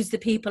use the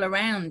people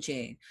around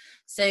you.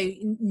 So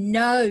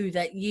know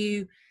that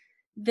you've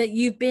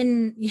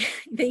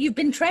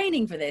been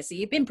training for this,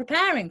 you've been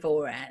preparing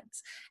for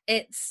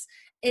it.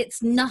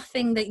 It's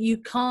nothing that you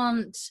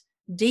can't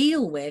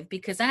deal with,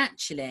 because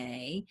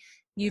actually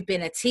you've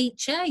been a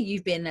teacher,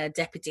 you've been a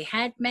deputy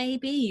head,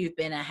 maybe you've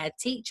been a head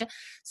teacher,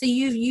 so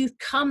you've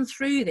come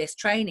through this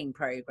training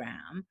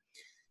program.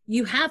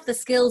 You have the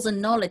skills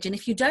and knowledge, and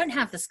if you don't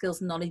have the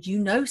skills and knowledge, you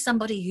know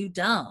somebody who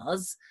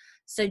does.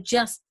 So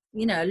just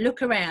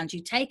look around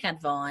you, take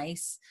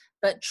advice,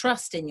 but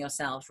trust in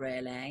yourself,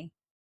 really.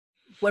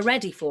 We're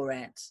ready for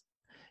it.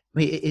 I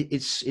mean,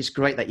 it's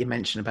great that you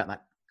mentioned about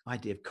that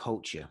idea of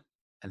culture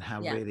and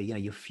how really,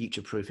 you're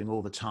future-proofing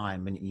all the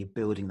time and you're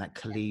building that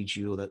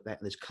collegial,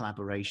 that there's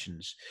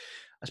collaborations.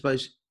 I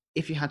suppose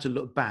if you had to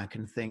look back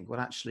and think,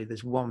 well, actually,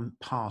 there's one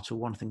part or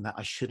one thing that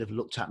I should have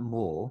looked at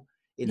more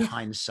in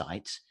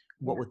hindsight,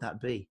 what would that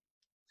be?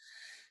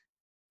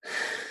 I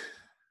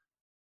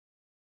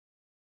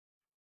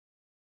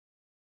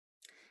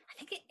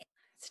think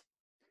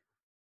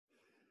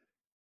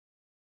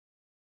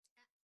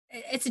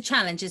it's a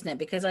challenge, isn't it?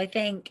 Because I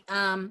think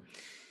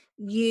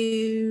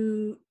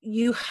you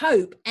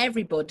hope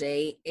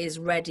everybody is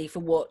ready for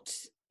what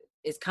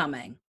is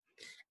coming,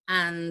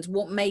 and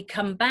what may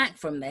come back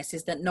from this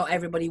is that not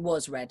everybody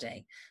was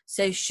ready.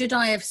 So should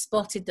I have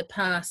spotted the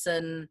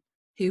person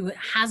who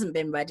hasn't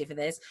been ready for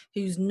this,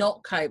 who's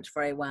not coped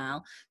very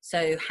well?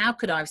 So how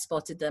could I have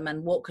spotted them,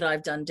 and what could I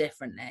have done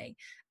differently?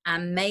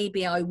 And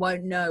maybe I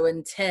won't know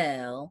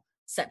until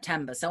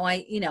September. So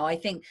I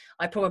think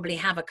I probably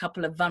have a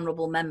couple of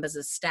vulnerable members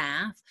of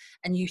staff,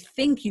 and you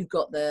think you've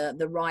got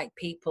the right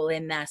people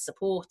in there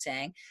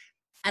supporting,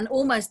 and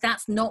almost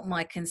that's not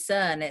my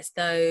concern. It's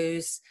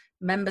those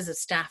members of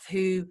staff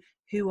who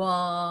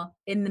are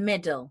in the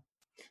middle.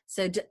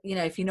 So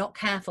if you're not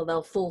careful,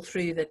 they'll fall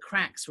through the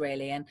cracks,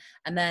 really, and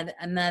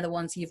they're the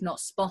ones you've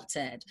not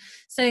spotted.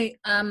 So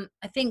I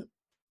think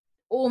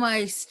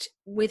almost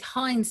with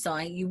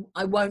hindsight,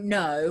 I won't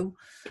know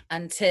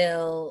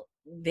until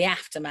the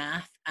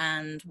aftermath,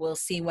 and we'll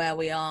see where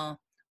we are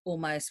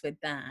almost with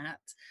that.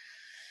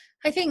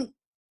 I think,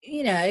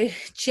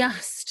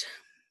 just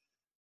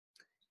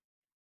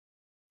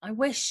I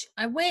wish,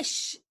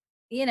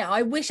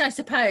 I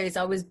suppose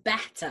I was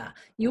better.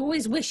 You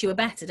always wish you were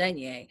better, don't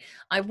you?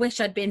 I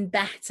wish I'd been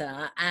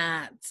better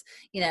at,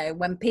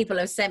 when people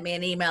have sent me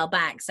an email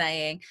back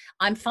saying,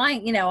 I'm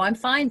fine, I'm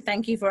fine.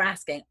 Thank you for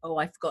asking. Oh,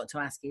 I forgot to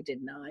ask you,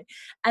 didn't I?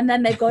 And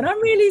then they've gone,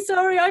 I'm really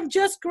sorry. I'm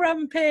just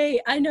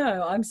grumpy. I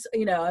know.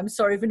 I'm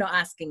sorry for not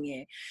asking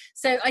you.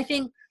 So I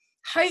think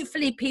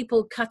hopefully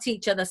people cut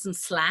each other some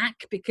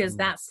slack, because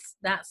that's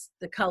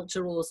the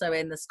culture also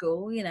in the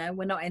school.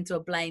 We're not into a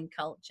blame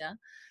culture.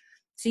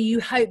 So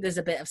you hope there's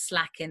a bit of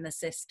slack in the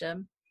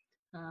system.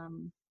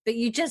 But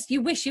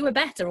you wish you were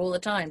better all the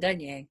time, don't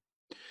you?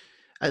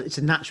 It's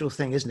a natural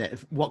thing, isn't it?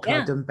 What can I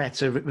have done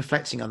better,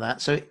 reflecting on that?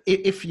 So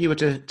if you were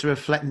to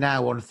reflect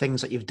now on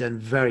things that you've done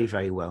very,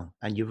 very well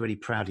and you're really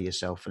proud of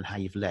yourself and how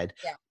you've led,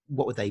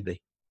 what would they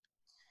be?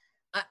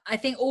 I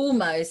think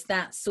almost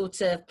that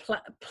sort of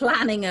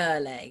planning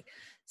early.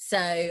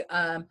 So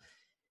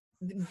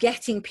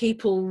getting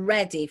people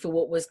ready for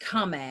what was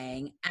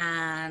coming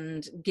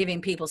and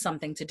giving people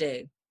something to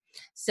do.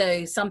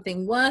 So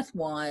something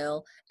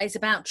worthwhile. It's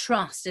about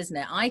trust, isn't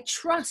it? I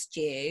trust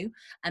you,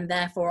 and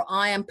therefore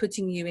I am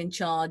putting you in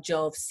charge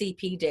of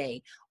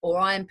CPD, or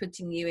I am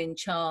putting you in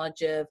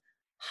charge of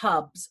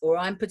hubs, or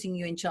I'm putting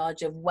you in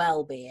charge of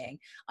well-being.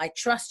 I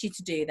trust you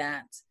to do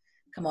that.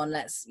 Come on,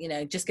 let's,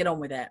 just get on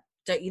with it.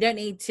 You don't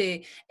need to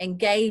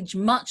engage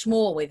much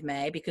more with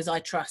me, because I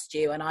trust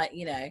you, and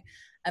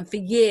and for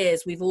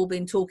years we've all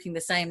been talking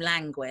the same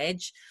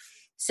language.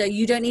 So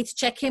you don't need to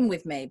check in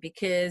with me,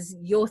 because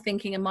you're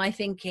thinking and my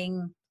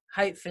thinking,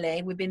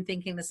 hopefully we've been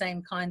thinking the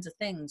same kinds of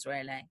things,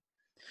 really. I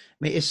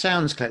mean, it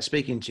sounds, Claire,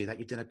 speaking to you, that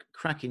you've done a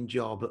cracking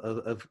job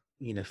of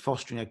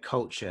fostering a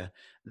culture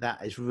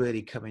that is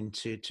really coming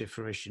to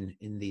fruition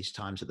in these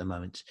times at the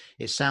moment.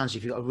 It sounds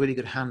if you've got a really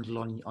good handle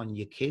on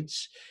your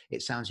kids.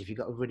 It sounds if you've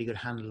got a really good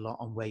handle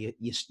on where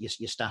your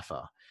staff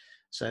are.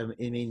 So,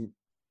 I mean,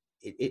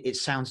 it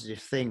sounds as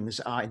if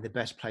things are in the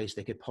best place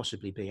they could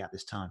possibly be at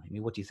this time. I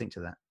mean, what do you think to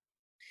that?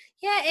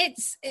 Yeah,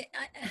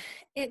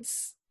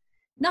 it's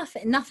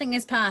nothing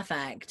is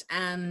perfect,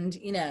 and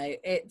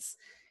it's.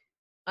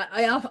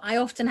 I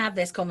often have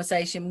this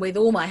conversation with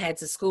all my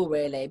heads of school,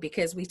 really,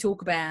 because we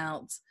talk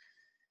about,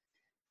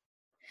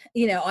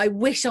 I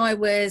wish I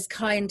was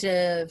kind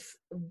of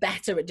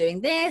better at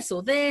doing this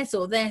or this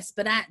or this,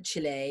 but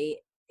actually,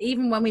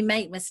 even when we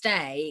make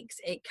mistakes,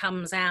 it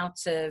comes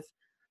out of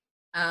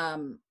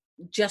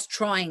just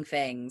trying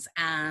things.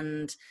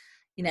 And,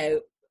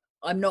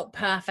 I'm not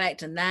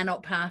perfect and they're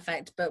not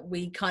perfect, but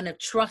we kind of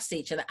trust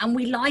each other and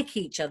we like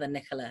each other,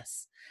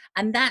 Nicholas.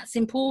 And that's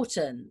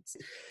important.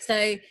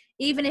 So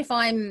even if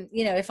I'm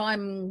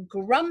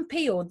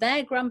grumpy, or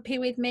they're grumpy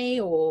with me,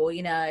 or,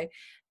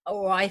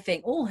 or I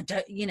think, oh,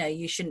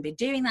 you shouldn't be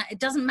doing that. It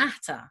doesn't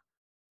matter,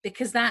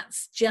 because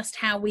that's just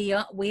how we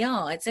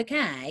are. It's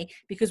okay,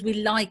 because we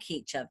like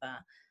each other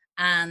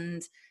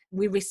and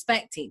we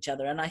respect each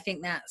other. And I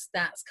think that's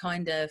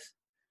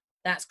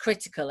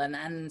critical.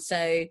 And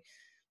so,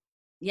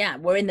 yeah,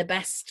 we're in the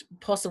best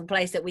possible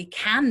place that we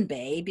can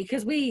be,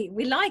 because we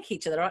like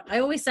each other. I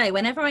always say,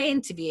 whenever I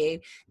interview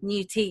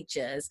new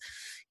teachers,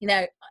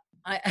 I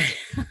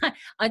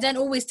I don't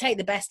always take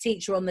the best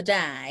teacher on the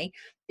day,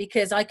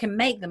 because I can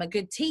make them a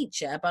good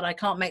teacher, but I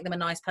can't make them a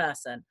nice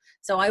person.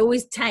 So I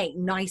always take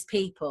nice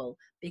people,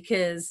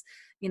 because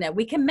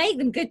we can make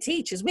them good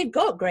teachers. We've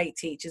got great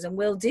teachers, and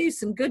we'll do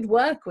some good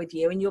work with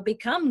you and you'll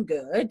become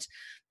good,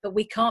 but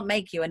we can't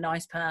make you a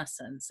nice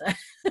person. So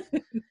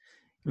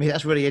I mean,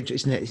 that's really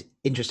interesting. It's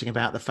interesting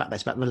about the fact that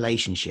it's about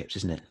relationships,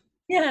 isn't it?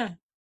 Yeah.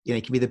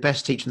 You can be the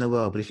best teacher in the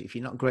world, but if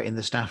you're not great in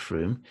the staff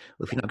room,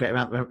 or if you're not great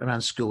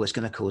around school, it's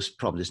going to cause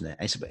problems, isn't it?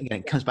 And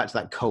it comes back to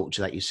that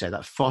culture that you said,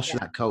 that fostering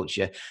that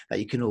culture that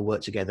you can all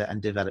work together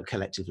and develop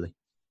collectively.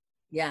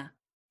 Yeah.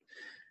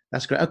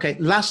 That's great. Okay,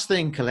 last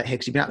thing, Colette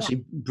Higgs, you've been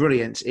absolutely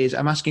brilliant, is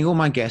I'm asking all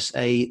my guests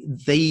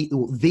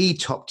the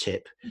top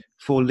tip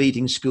for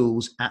leading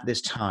schools at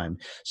this time.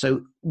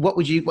 So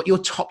what your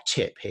top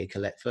tip here,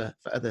 Colette, for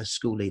other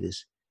school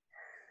leaders?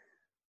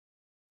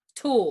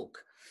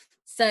 Talk.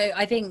 So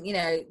I think,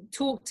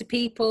 talk to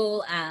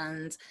people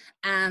and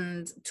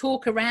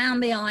talk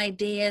around the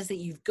ideas that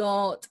you've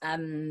got,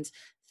 and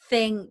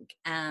think,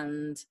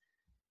 and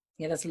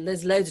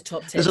there's loads of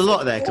top tips. There's a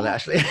lot there, Colette,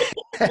 actually.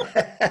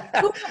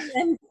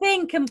 And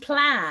think and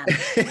plan.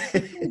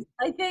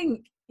 I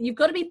think you've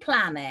got to be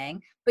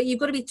planning, but you've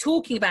got to be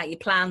talking about your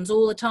plans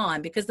all the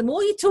time, because the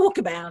more you talk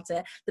about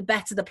it, the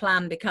better the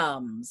plan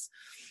becomes.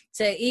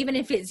 So even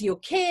if it's your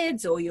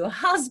kids or your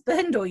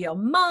husband or your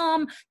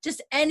mom,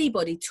 just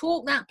anybody,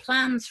 talk that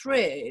plan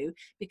through,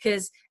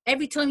 because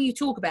every time you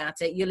talk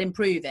about it, you'll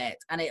improve it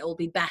and it'll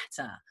be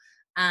better.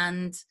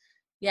 And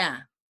yeah,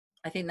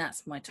 I think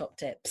that's my top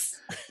tips.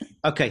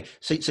 Okay.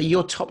 So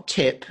your top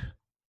tip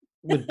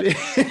would be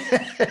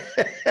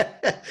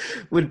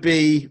would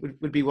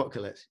be what,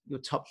 Colette? Your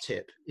top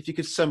tip, if you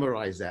could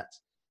summarize that.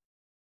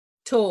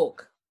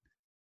 Talk.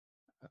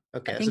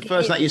 Okay, I that's the think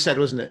first it thing you said,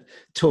 wasn't it?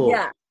 Talk.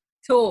 Yeah,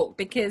 talk,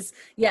 because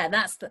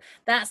that's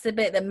the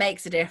bit that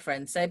makes a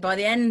difference. So by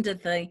the end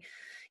of the,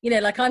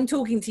 like I'm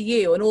talking to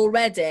you, and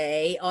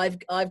already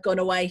I've gone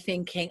away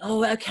thinking,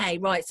 oh, okay,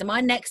 right, so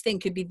my next thing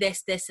could be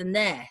this, this, and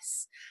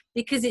this,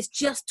 because it's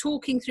just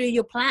talking through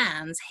your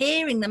plans,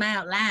 hearing them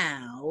out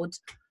loud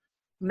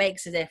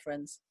makes a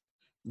difference.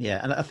 Yeah,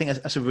 and I think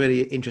that's a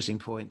really interesting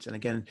point. And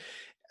again,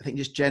 I think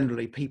just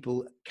generally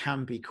people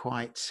can be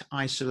quite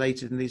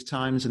isolated in these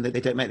times, and they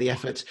don't make the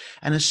effort.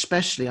 And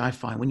especially I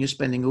find when you're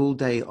spending all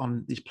day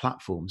on these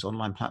platforms,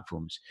 online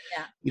platforms,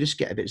 Yeah, you just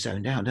get a bit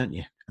zoned out, don't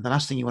you? And the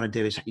last thing you want to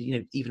do is,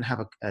 even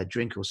have a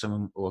drink or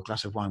a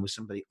glass of wine with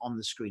somebody on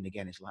the screen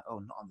again. It's like, oh,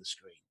 not on the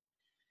screen.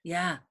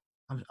 yeah.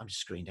 I'm just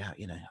screened out,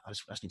 I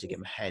just need to get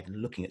my head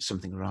and looking at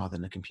something rather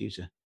than a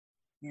computer.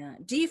 Yeah.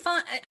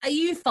 Are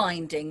you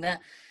finding that,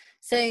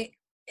 so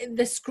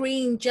the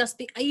screen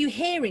are you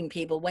hearing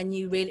people when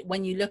you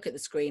look at the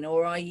screen,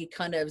 or are you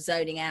kind of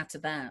zoning out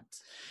of that?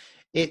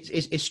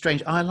 It's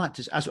strange. I like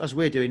to, as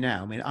we're doing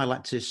now, I mean, I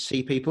like to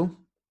see people,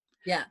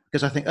 Yeah.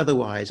 because I think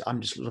otherwise I'm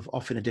just sort of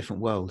off in a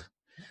different world.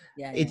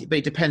 Yeah. But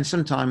it depends.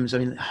 Sometimes, I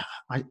mean,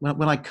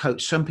 when I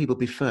coach, some people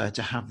prefer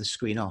to have the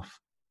screen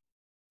off,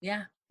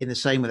 Yeah. in the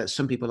same way that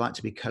some people like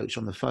to be coached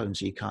on the phone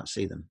so you can't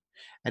see them.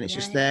 And it's Yeah.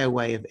 just Yeah. their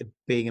way of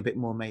being a bit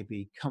more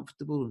maybe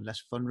comfortable and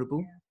less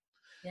vulnerable.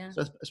 Yeah.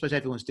 So I suppose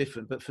everyone's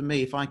different. But for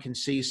me, if I can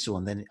see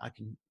someone, then I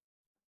can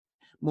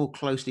more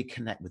closely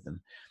connect with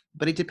them.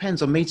 But it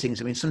depends on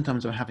meetings. I mean,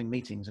 sometimes I'm having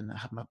meetings and I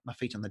have my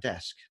feet on the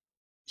desk.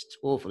 It's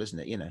awful, isn't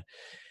it?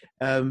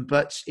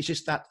 But it's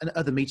just that, and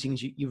other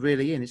meetings you're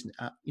really in, isn't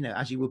it?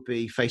 As you would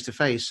be face to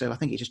face. So I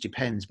think it just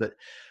depends. But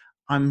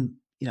and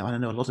I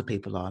know a lot of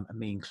people are, and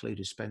me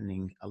included,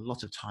 spending a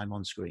lot of time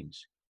on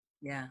screens.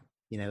 Yeah.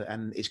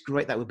 And it's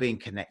great that we're being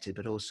connected,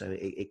 but also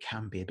it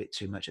can be a bit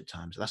too much at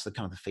times. That's the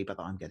kind of the feedback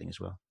that I'm getting as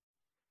well.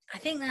 I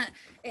think that,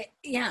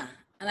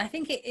 and I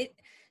think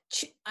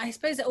I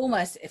suppose it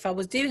almost, if I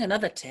was doing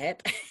another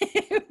tip,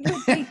 it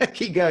would be,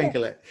 Keep going,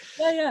 Colette.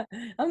 yeah,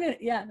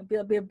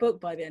 it'll be a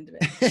book by the end of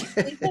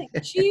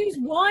it. Choose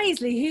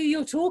wisely who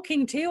you're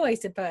talking to, I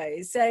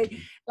suppose. So,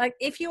 like,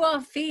 if you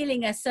are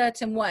feeling a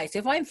certain way, so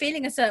if I'm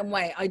feeling a certain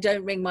way, I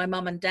don't ring my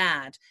mum and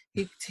dad,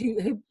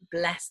 who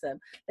bless them,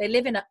 they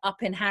live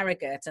up in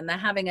Harrogate, and they're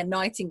having a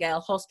Nightingale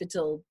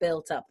hospital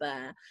built up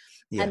there.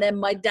 Yeah. And then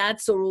my dad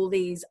saw all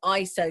these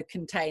ISO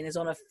containers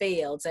on a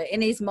field. So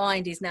in his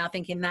mind, he's now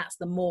thinking that's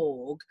the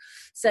morgue.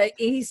 So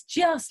he's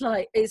just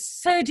like, it's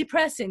so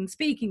depressing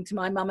speaking to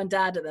my mum and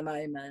dad at the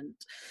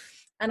moment.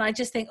 And I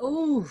just think,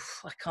 oh,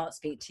 I can't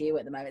speak to you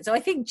at the moment. So I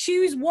think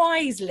choose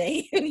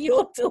wisely who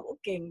you're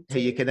talking to.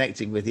 Who you're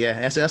connecting with,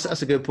 yeah.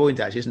 That's a good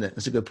point, actually, isn't it?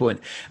 That's a good point.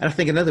 And I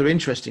think another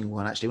interesting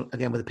one, actually,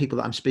 again, with the people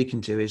that I'm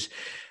speaking to, is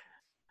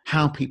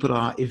how people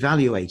are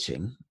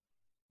evaluating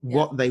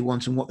what they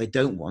want and what they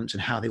don't want,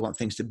 and how they want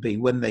things to be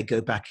when they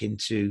go back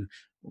into,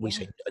 we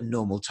say,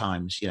 normal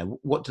times.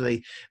 What do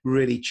they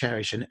really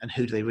cherish, and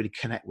who do they really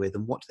connect with,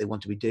 and what do they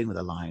want to be doing with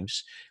their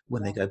lives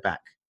when they go back?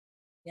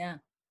 Yeah.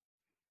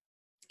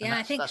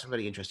 I think that's a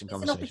really interesting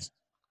conversation.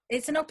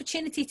 It's an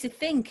opportunity to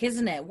think,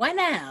 isn't it? When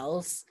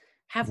else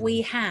have we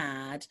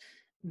had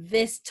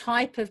this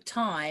type of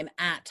time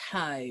at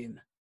home?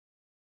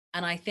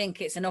 And I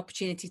think it's an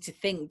opportunity to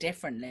think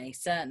differently,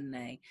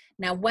 certainly.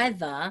 Now,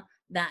 whether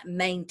that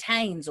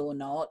maintains or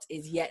not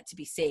is yet to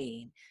be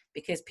seen,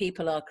 because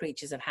people are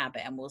creatures of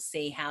habit, and we'll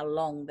see how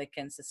long they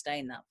can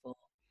sustain that for.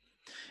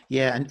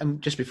 Yeah, and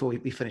just before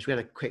we finished, we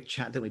had a quick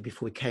chat, didn't we,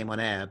 before we came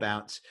on air,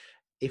 about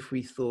if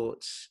we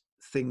thought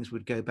things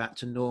would go back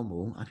to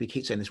normal, and we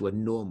keep saying this word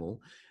normal,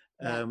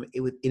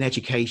 in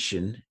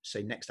education,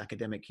 say next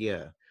academic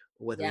year,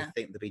 or whether we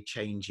think there'll be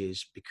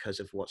changes because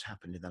of what's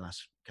happened in the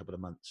last couple of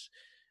months.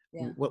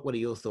 Yeah. What are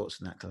your thoughts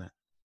on that, Colette?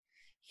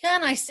 Yeah,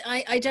 and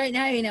I don't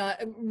know.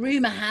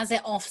 Rumor has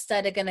it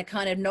Ofsted are going to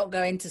kind of not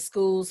go into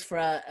schools for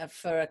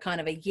a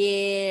kind of a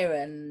year,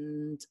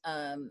 and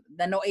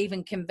they're not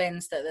even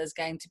convinced that there's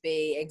going to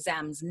be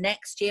exams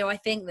next year. I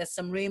think there's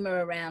some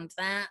rumor around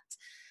that,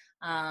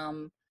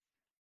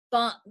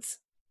 but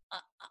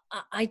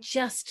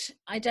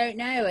I don't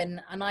know,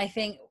 and I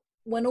think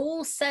when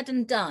all's said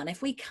and done,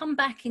 if we come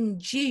back in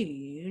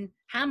June,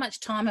 how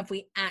much time have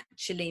we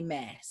actually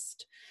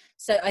missed?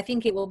 So I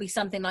think it will be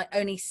something like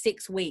only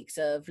 6 weeks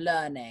of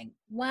learning.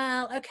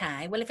 Well,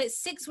 okay. Well, if it's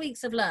 6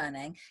 weeks of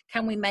learning,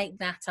 can we make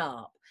that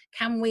up?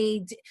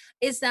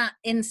 Is that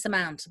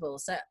insurmountable?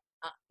 So,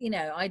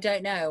 I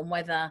don't know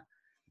whether,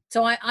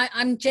 so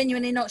I'm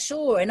genuinely not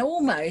sure. And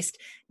almost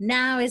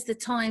now is the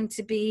time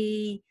to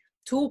be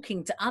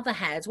talking to other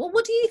heads. Well,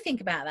 what do you think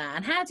about that?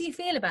 And how do you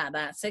feel about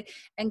that? So,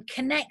 and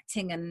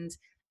connecting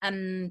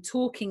and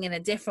talking in a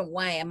different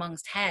way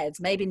amongst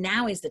heads. Maybe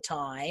now is the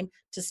time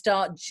to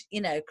start,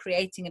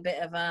 creating a bit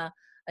of a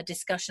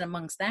discussion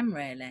amongst them,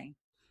 really.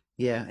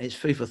 Yeah, it's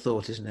food for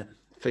thought, isn't it?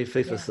 Food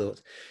for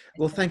thought.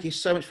 Well, thank you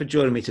so much for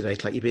joining me today,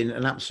 Colette. You've been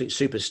an absolute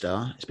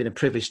superstar. It's been a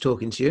privilege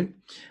talking to you.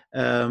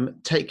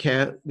 Take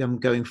care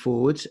going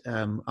forward.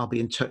 I'll be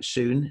in touch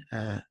soon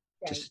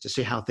just to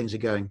see how things are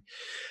going.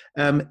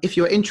 If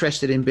you're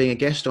interested in being a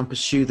guest on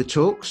Pursue the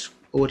Talks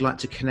or would like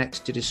to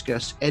connect to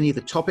discuss any of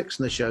the topics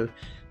in the show,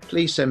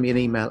 please send me an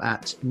email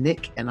at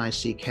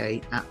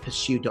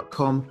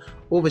nick@pursue.com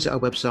or visit our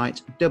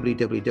website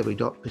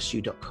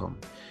www.pursue.com.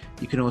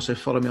 You can also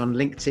follow me on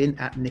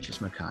LinkedIn at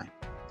Nicholas Mackay.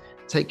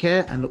 Take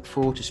care and look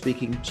forward to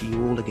speaking to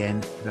you all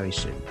again very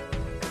soon.